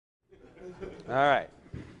All right.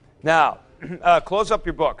 Now, close up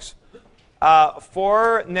your books.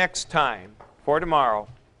 For next time, for tomorrow,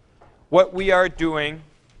 what we are doing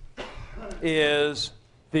is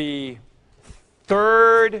the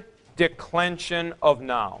third declension of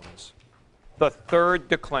nouns. The third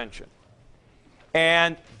declension.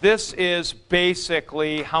 And this is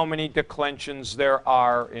basically how many declensions there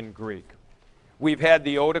are in Greek. We've had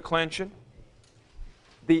the O declension,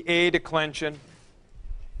 the A declension,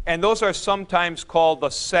 and those are sometimes called the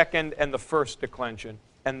second and the first declension,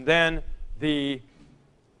 and then the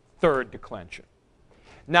third declension.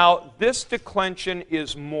 Now, this declension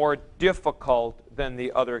is more difficult than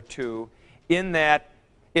the other two in that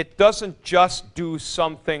it doesn't just do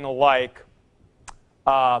something like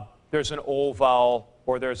there's an O vowel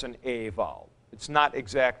or there's an A vowel. It's not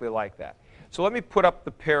exactly like that. So let me put up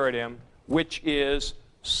the paradigm, which is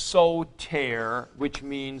soter, which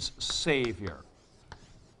means Savior.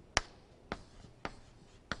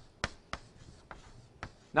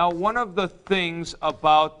 Now, one of the things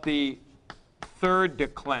about the third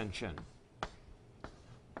declension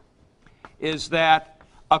is that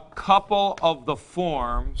a couple of the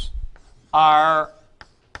forms are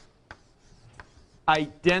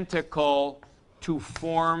identical to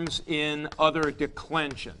forms in other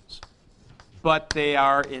declensions, but they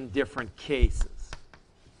are in different cases.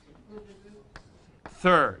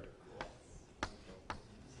 Third.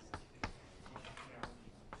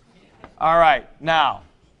 All right, now,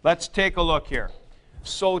 let's take a look here.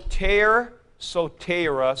 Soter,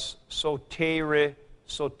 soteros, sotere,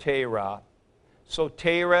 sotera,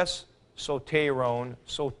 soteres, soteron,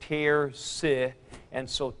 soterse, and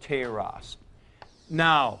soteros.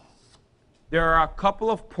 Now, there are a couple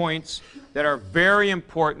of points that are very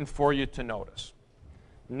important for you to notice.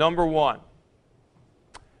 Number one,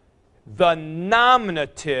 the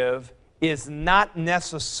nominative is not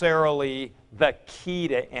necessarily the key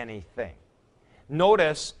to anything.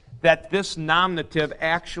 Notice that this nominative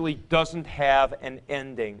actually doesn't have an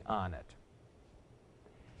ending on it.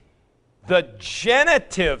 The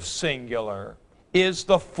genitive singular is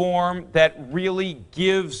the form that really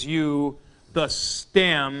gives you the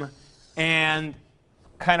stem and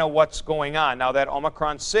kind of what's going on. Now, that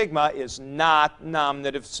Omicron sigma is not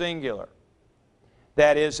nominative singular.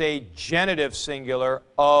 That is a genitive singular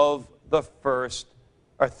of the first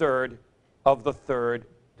or third of the third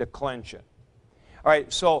declension. All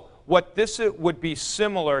right, so what this would be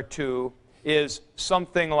similar to is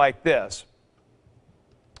something like this.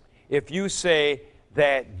 If you say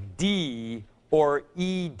that D or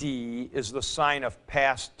ED is the sign of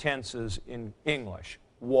past tenses in English.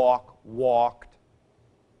 Walk, walked.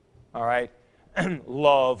 All right?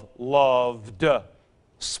 Love, loved.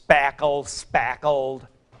 Spackle, spackled.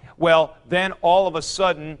 Well, then all of a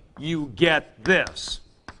sudden you get this.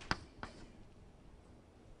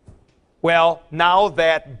 Well, now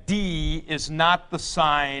that D is not the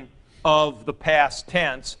sign of the past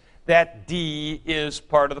tense, that D is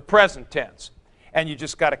part of the present tense. And you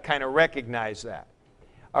just got to kind of recognize that.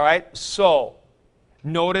 All right, so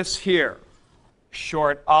notice here,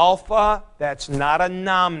 short alpha, that's not a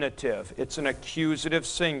nominative. It's an accusative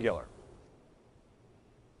singular.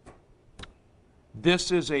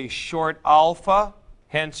 This is a short alpha,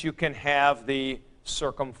 hence you can have the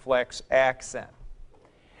circumflex accent.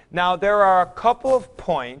 Now, there are a couple of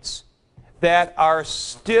points that are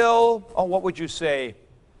still, what would you say,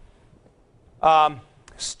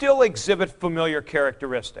 still exhibit familiar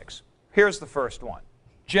characteristics. Here's the first one.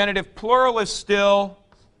 Genitive plural is still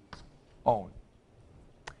own.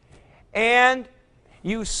 And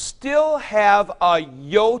you still have a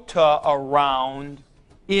iota around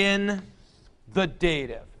in the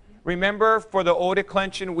dative. Remember, for the O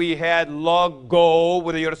declension, we had logo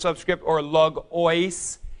with a iota subscript or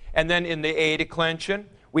logois. And then in the A declension,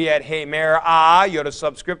 we had hemer a, iota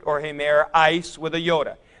subscript, or hemer ice with a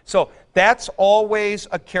iota. So that's always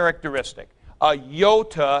a characteristic. A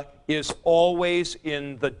iota is always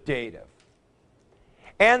in the dative.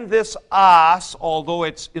 And this as, although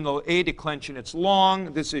it's in the A declension, it's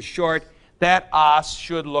long, this is short, that as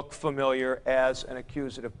should look familiar as an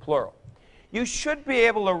accusative plural. You should be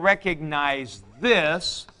able to recognize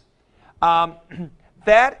this.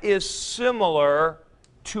 That is similar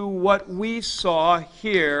to what we saw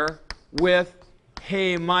here with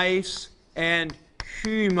hemais and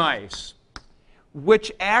hymais,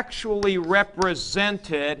 which actually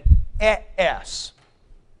represented es.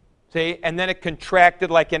 See? And then it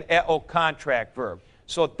contracted like an eo contract verb.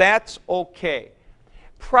 So that's okay.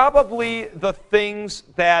 Probably the things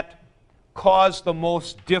that cause the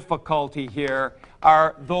most difficulty here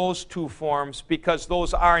are those two forms because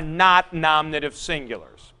those are not nominative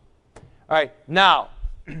singulars. All right, now,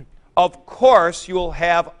 of course, you'll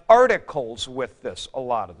have articles with this a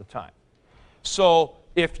lot of the time. So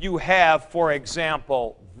if you have, for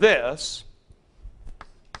example, this,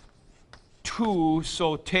 tu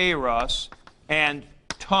soteras and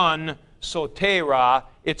ton sotera,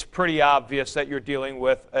 it's pretty obvious that you're dealing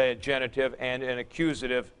with a genitive and an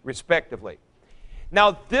accusative, respectively.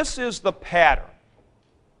 Now, this is the pattern.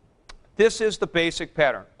 This is the basic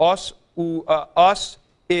pattern. Os, u, us,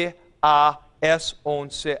 I, a, es, on,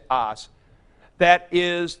 se, as. That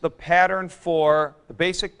is the pattern for, the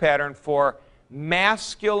basic pattern for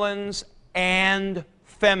masculines and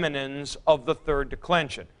feminines of the third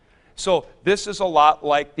declension. So this is a lot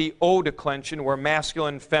like the O declension, where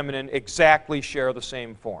masculine and feminine exactly share the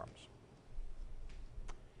same forms.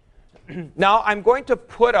 Now I'm going to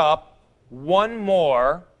put up one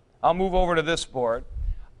more. I'll move over to this board.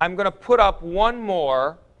 I'm going to put up one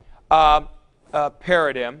more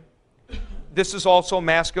paradigm. This is also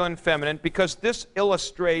masculine and feminine because this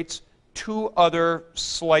illustrates two other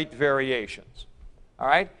slight variations. All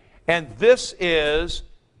right? And this is,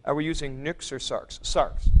 are we using nix or sarx?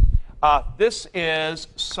 Sarx. This is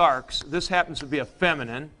sarx. This happens to be a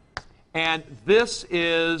feminine. And this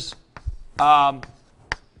is the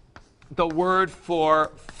word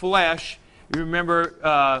for flesh. You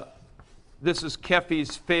remember, this is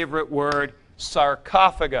Kefi's favorite word,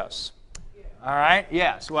 sarcophagus. All right?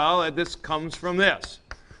 Yes. Well, this comes from this.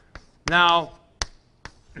 Now,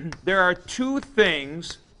 there are two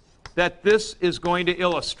things that this is going to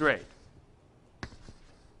illustrate.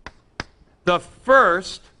 The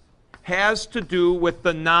first has to do with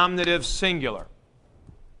the nominative singular.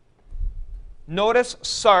 Notice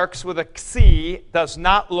sarx with a xi does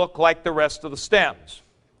not look like the rest of the stems.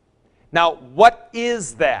 Now, what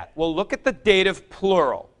is that? Well, look at the dative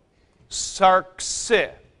plural.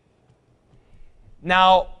 Sarxi.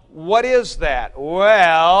 Now, what is that?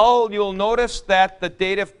 Well, you'll notice that the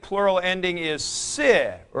dative plural ending is si,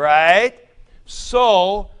 right?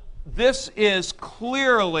 So, this is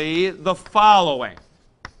clearly the following.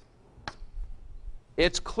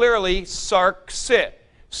 It's clearly sarxi.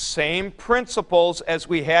 Same principles as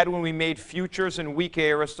we had when we made futures and weak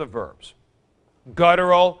aorist of verbs.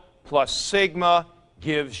 Guttural plus sigma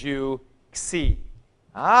gives you xi.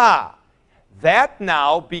 That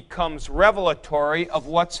now becomes revelatory of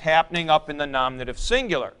what's happening up in the nominative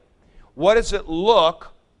singular. What does it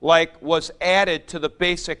look like was added to the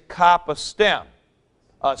basic kappa stem?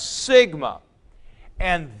 A sigma.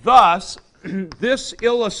 And thus, this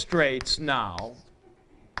illustrates now,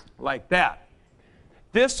 like that.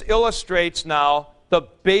 This illustrates now the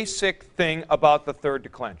basic thing about the third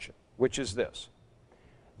declension, which is this.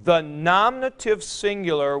 The nominative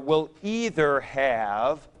singular will either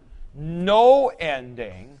have no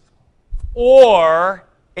ending or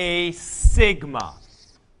a sigma.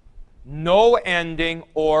 No ending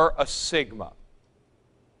or a sigma.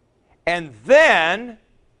 And then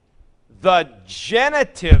the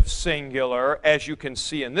genitive singular, as you can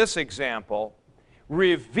see in this example,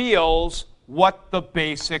 reveals what the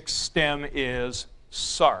basic stem is,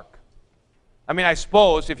 sarc. I mean, I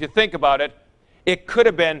suppose, if you think about it, it could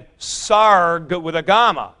have been sarg with a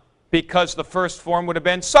gamma, because the first form would have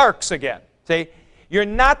been sarx again. See? You're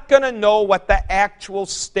not going to know what the actual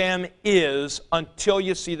stem is until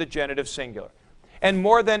you see the genitive singular. And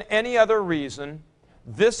more than any other reason,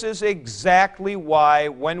 this is exactly why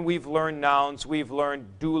when we've learned nouns, we've learned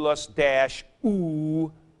doulos dash oo,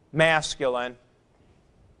 masculine.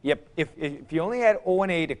 Yep, if you only had O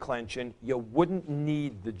and A declension, you wouldn't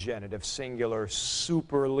need the genitive singular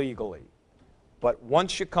super legally. But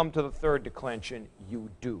once you come to the third declension, you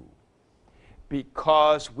do.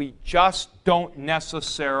 Because we just don't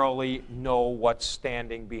necessarily know what's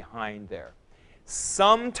standing behind there.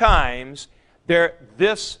 Sometimes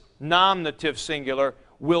this nominative singular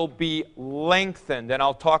will be lengthened, and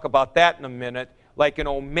I'll talk about that in a minute, like an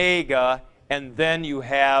omega, and then you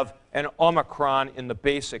have an omicron in the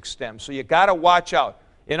basic stem. So you got to watch out.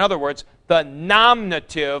 In other words, the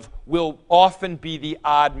nominative will often be the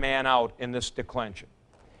odd man out in this declension.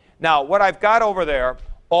 Now, what I've got over there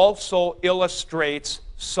also illustrates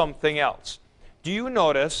something else. Do you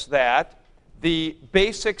notice that the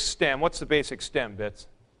basic stem, what's the basic stem, Bits?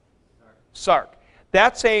 Sarc.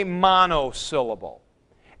 That's a monosyllable,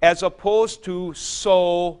 as opposed to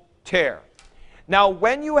so-ter. Now,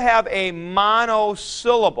 when you have a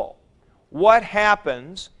monosyllable, what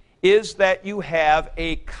happens is that you have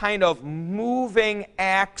a kind of moving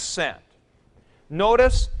accent.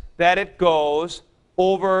 Notice that it goes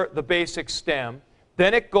over the basic stem,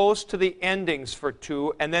 then it goes to the endings for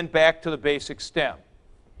two, and then back to the basic stem.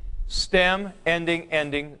 stem, ending,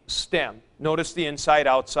 ending, stem. Notice the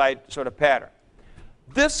inside-outside sort of pattern.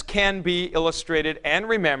 This can be illustrated and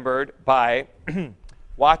remembered by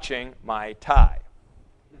watching my tie.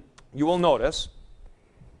 You will notice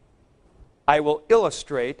I will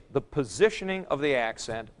illustrate the positioning of the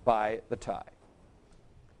accent by the tie.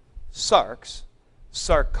 Sarx,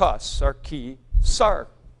 sarcus, sarky,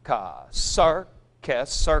 sarca, sarkes,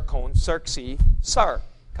 sarcon, sarxi,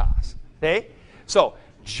 sarcas. Okay? So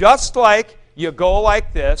just like you go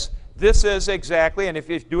like this, this is exactly, and if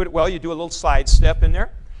you do it well, you do a little side step in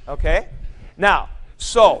there. Okay? Now,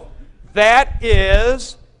 so that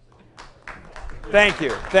is, thank you,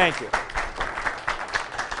 thank you.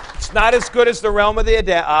 It's not as good as the realm of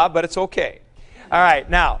the but it's okay. All right,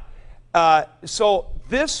 now, so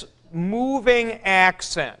this moving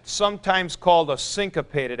accent, sometimes called a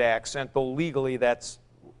syncopated accent, though legally that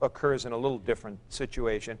occurs in a little different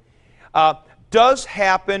situation, does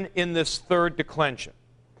happen in this third declension.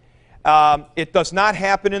 It does not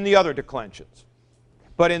happen in the other declensions.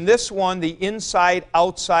 But in this one, the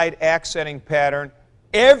inside-outside accenting pattern,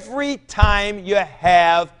 every time you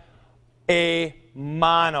have a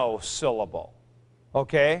monosyllable,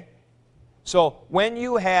 okay? So when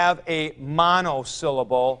you have a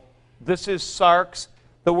monosyllable, this is sarx.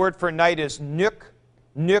 The word for night is nick,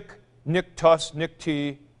 nick, nictus,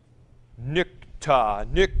 nicti, nicta,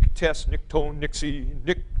 nictes, nictone, nixie,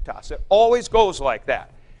 nictas. It always goes like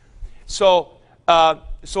that. So,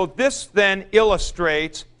 so this then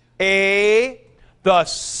illustrates A, the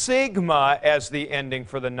sigma as the ending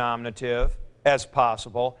for the nominative as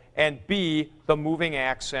possible, and B, the moving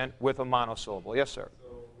accent with a monosyllable. Yes, sir? So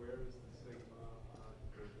where is the sigma on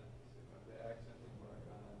the accenting mark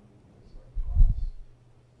on sarcos?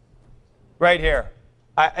 Right here.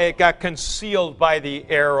 It got concealed by the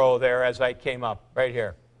arrow there as I came up. Right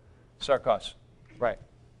here. Sarcos. Right.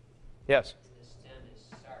 Yes? The stem is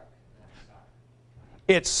sark, not sark.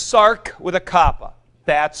 It's sark with a kappa.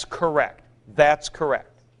 That's correct. That's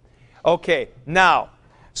correct. Okay, now,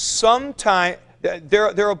 sometime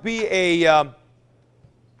there'll be a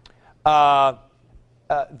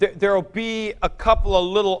there'll be a couple of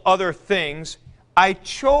little other things. I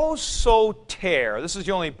chose soter. This is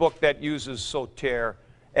the only book that uses soter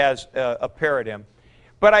as a paradigm.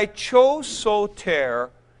 But I chose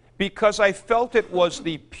soter because I felt it was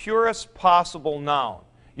the purest possible noun.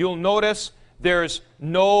 You'll notice there's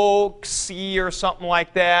no xi or something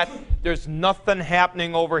like that. There's nothing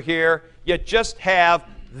happening over here. You just have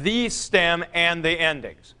the stem and the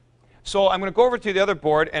endings. So I'm going to go over to the other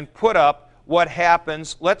board and put up what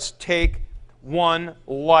happens. Let's take one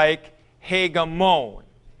like hegemon.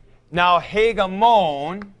 Now,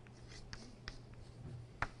 hegemon,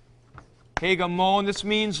 this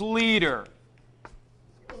means leader.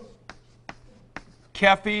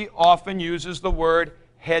 Kefi often uses the word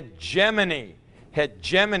hegemony.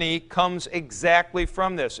 Hegemony comes exactly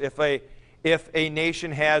from this. If a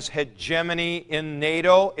nation has hegemony in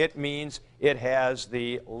NATO, it means it has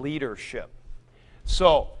the leadership.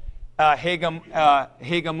 So, hegemon,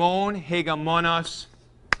 hegemonos,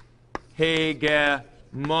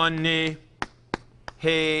 hegemony,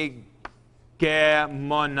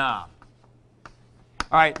 hegemona.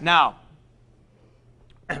 All right, now,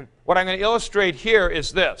 what I'm going to illustrate here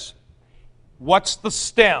is this. What's the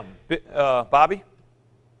stem? Bobby?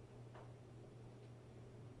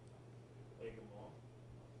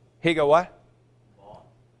 Hega what?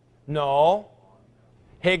 No.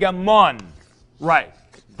 Hegemon. Right.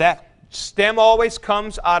 That stem always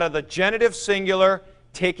comes out of the genitive singular,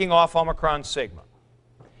 taking off Omicron sigma.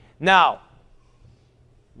 Now,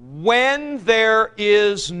 when there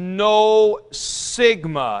is no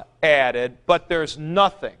sigma added, but there's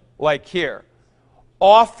nothing, like here,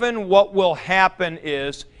 often what will happen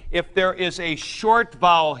is, if there is a short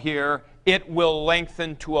vowel here, it will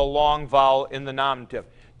lengthen to a long vowel in the nominative.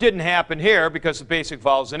 Didn't happen here because the basic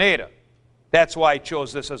vowel is an eta. That's why I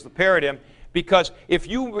chose this as the paradigm, because if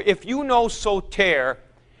you know soter,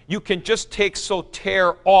 you can just take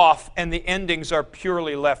soter off and the endings are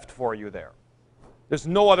purely left for you there. There's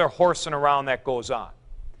no other horsing around that goes on.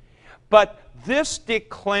 But this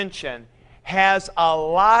declension has a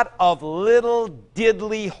lot of little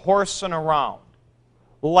diddly horsing around,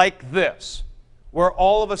 like this, where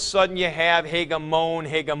all of a sudden you have hegemon,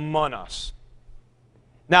 hegemonos.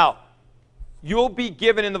 Now, you'll be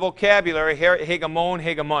given in the vocabulary hegemon,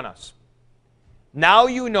 hegemonos. Now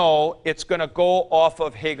you know it's going to go off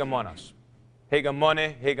of hegemonos.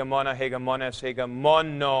 Hegemone, hegemona, hegemones,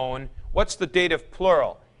 hegemonon. What's the dative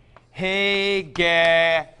plural?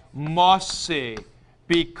 Hegemosi,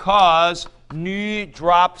 because nu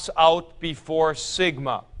drops out before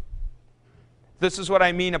sigma. This is what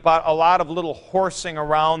I mean about a lot of little horsing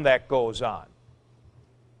around that goes on.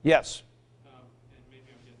 Yes? And maybe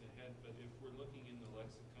I'm getting ahead, but if we're looking in the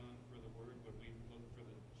lexicon for the word, would we look for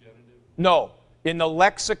the genitive? No. In the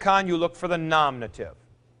lexicon, you look for the nominative.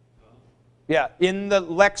 Yeah, in the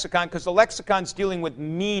lexicon, because the lexicon's dealing with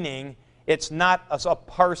meaning. It's not a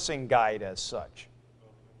parsing guide as such.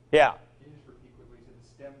 Yeah. Can you just repeat quickly? So the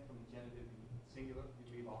stem from the genitive singular,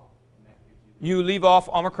 you leave off, and that gives you... You leave off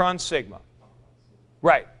omicron sigma.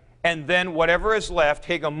 Right. And then whatever is left,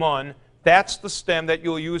 hegemon, that's the stem that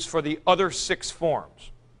you'll use for the other 6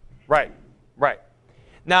 forms. Right. Right.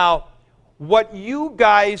 Now, what you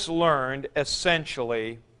guys learned,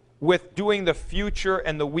 essentially, with doing the future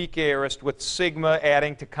and the weak aorist with sigma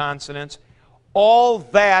adding to consonants, all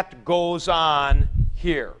that goes on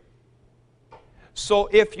here. So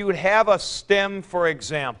if you'd have a stem, for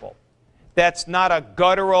example, that's not a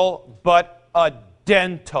guttural but a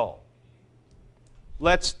dental,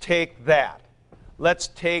 let's take that. Let's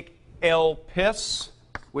take elpis,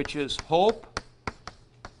 which is hope,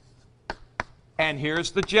 and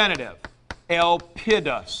here's the genitive,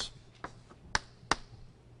 elpidus.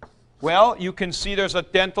 Well, you can see there's a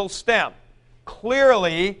dental stem.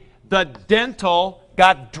 Clearly, the dental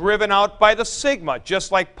got driven out by the sigma,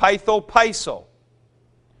 just like pytho-pyso.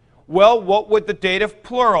 Well, what would the dative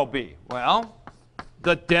plural be? Well,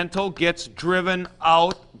 the dental gets driven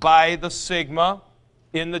out by the sigma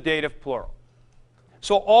in the dative plural.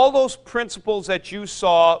 So all those principles that you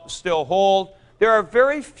saw still hold. There are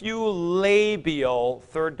very few labial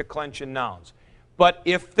third declension nouns. But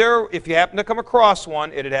if you happen to come across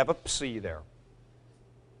one, it'd have a psi there.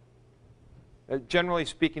 Generally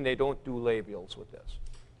speaking, they don't do labials with this.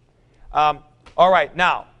 All right,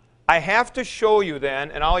 now, I have to show you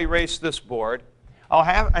then, and I'll erase this board, I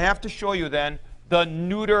have to show you then the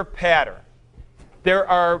neuter pattern. There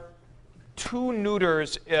are 2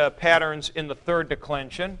 neuters patterns in the third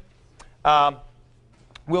declension.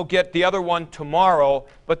 We'll get the other one tomorrow,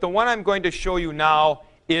 but the one I'm going to show you now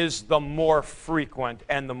is the more frequent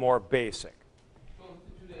and the more basic.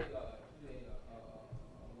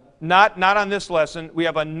 Not on this lesson. We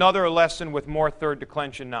have another lesson with more third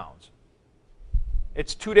declension nouns.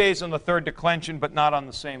 It's 2 days on the third declension, but not on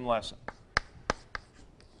the same lesson.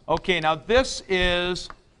 Okay, now this is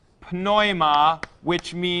pneuma,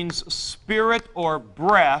 which means spirit or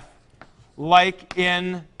breath, like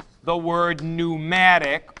in the word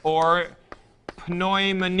pneumatic, or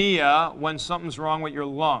pneumonia, when something's wrong with your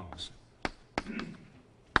lungs.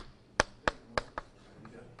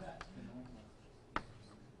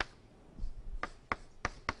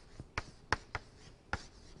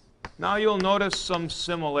 Now you'll notice some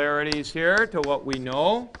similarities here to what we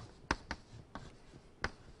know.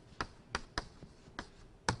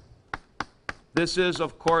 This is,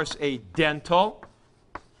 of course, a dental.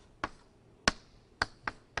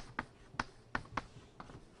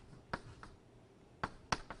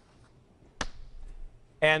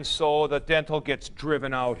 And so the dental gets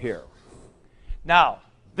driven out here. Now,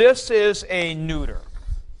 this is a neuter.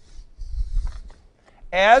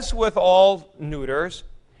 As with all neuters,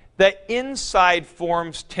 the inside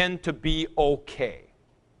forms tend to be okay.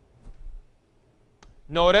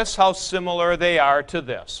 Notice how similar they are to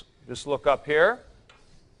this. Just look up here.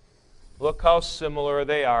 Look how similar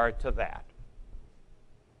they are to that.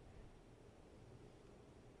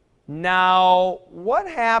 Now, what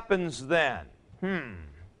happens then?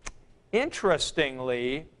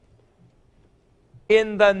 Interestingly,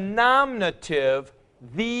 in the nominative,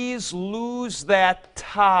 these lose that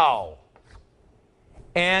tau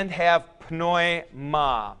and have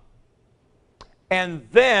pneuma. And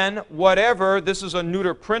then whatever, this is a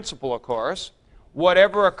neuter principle, of course,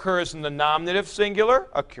 whatever occurs in the nominative singular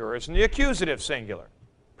occurs in the accusative singular.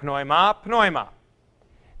 Pneuma, pneuma.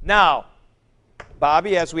 Now,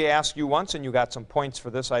 Bobby, as we asked you once, and you got some points for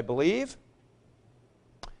this, I believe,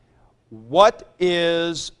 what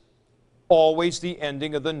is always the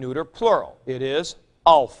ending of the neuter plural? It is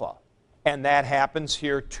alpha. And that happens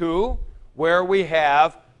here too, where we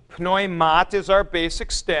have pneumat is our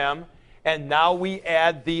basic stem, and now we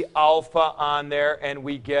add the alpha on there, and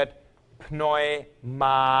we get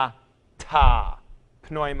pneumata.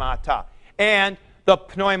 Pneumata. And the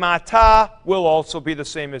pneumata will also be the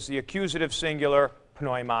same as the accusative singular,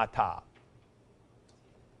 pneumata.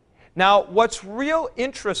 Now, what's real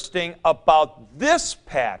interesting about this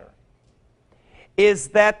pattern is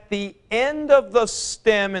that the end of the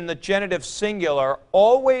stem in the genitive singular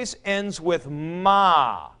always ends with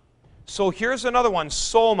ma. So here's another one,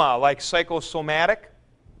 soma, like psychosomatic.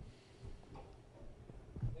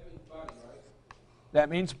 That means body, right? That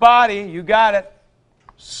means body. You got it.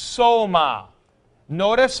 Soma.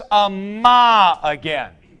 Notice a ma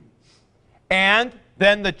again. And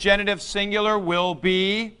then the genitive singular will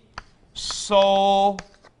be somatos.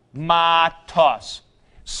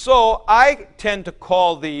 So I tend to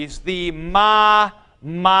call these the ma-matos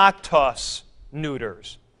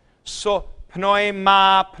neuters. So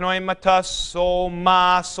pneuma, pneumatos,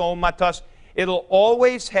 soma, somatos. It'll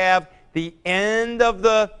always have the end of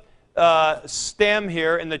the stem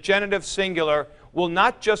here in the genitive singular will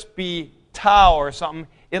not just be tau or something.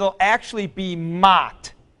 It'll actually be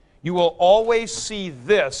mat. You will always see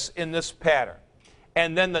this in this pattern.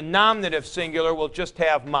 And then the nominative singular will just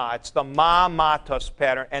have ma. It's the ma-matos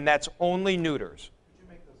pattern, and that's only neuters. Could you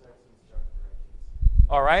make those accents dark corrections?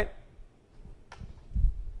 All right?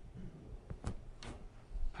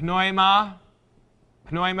 Pneuma,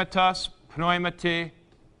 pneumatos, pneumati,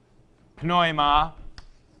 pneuma,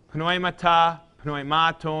 pneumata,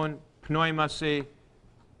 pneumaton, pneumasi,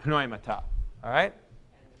 pneumata. All right?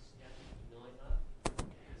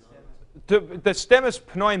 The stem is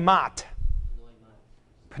pneumat.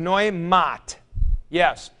 Pneumat.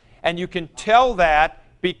 Yes. And you can tell that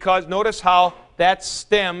because notice how that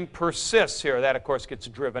stem persists here. That, of course, gets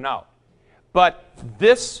driven out. But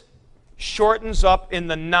this shortens up in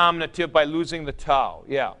the nominative by losing the tau.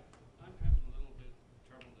 Yeah. I'm having a little bit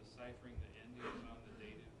trouble deciphering the endings on the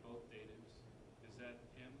dative, both datives. Is that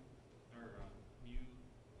M or mu,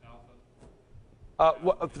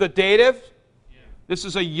 alpha? The dative, Yeah. this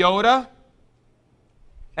is a iota,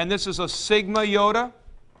 and this is a sigma iota.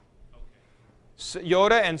 Okay.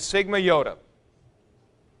 Iota and sigma iota.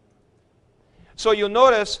 So you'll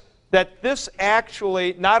notice that this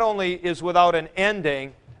actually not only is without an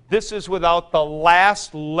ending, this is without the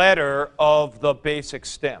last letter of the basic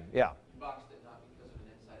stem. Yeah. You boxed it not because of an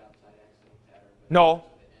inside-outside accent pattern, but No.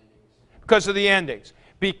 because of the endings.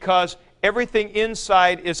 Because everything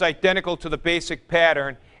inside is identical to the basic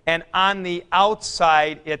pattern, and on the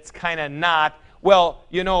outside it's kind of not. Well,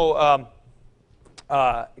 you know,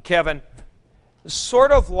 Kevin,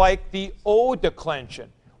 sort of like the O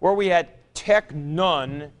declension, where we had tech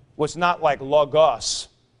nun was not like logos,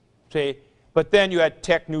 see? But then you had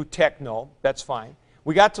technu, techno, that's fine.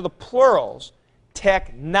 We got to the plurals,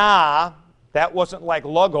 techna, that wasn't like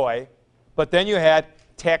logoi, but then you had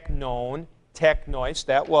technon, technois,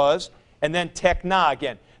 that was, and then techna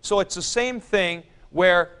again. So it's the same thing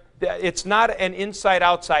where it's not an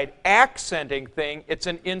inside-outside accenting thing, it's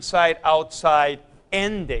an inside-outside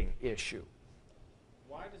ending issue.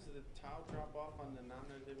 Why does the tau drop off on the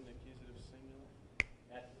nominative and accusative singular?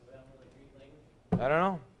 That's the Greek language. I don't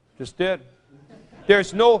know, just did.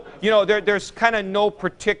 There's no, you know, there's kind of no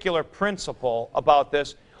particular principle about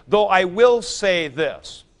this, though I will say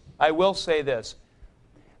this,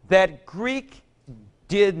 that Greek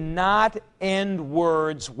did not end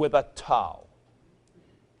words with a tau.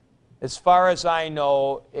 As far as I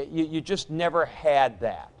know, you just never had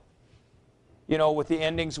that. You know, with the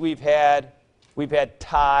endings we've had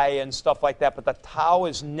tie and stuff like that, but the tau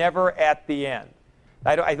is never at the end.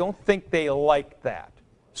 I don't think they like that.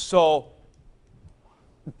 So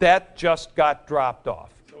that just got dropped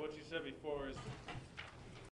off.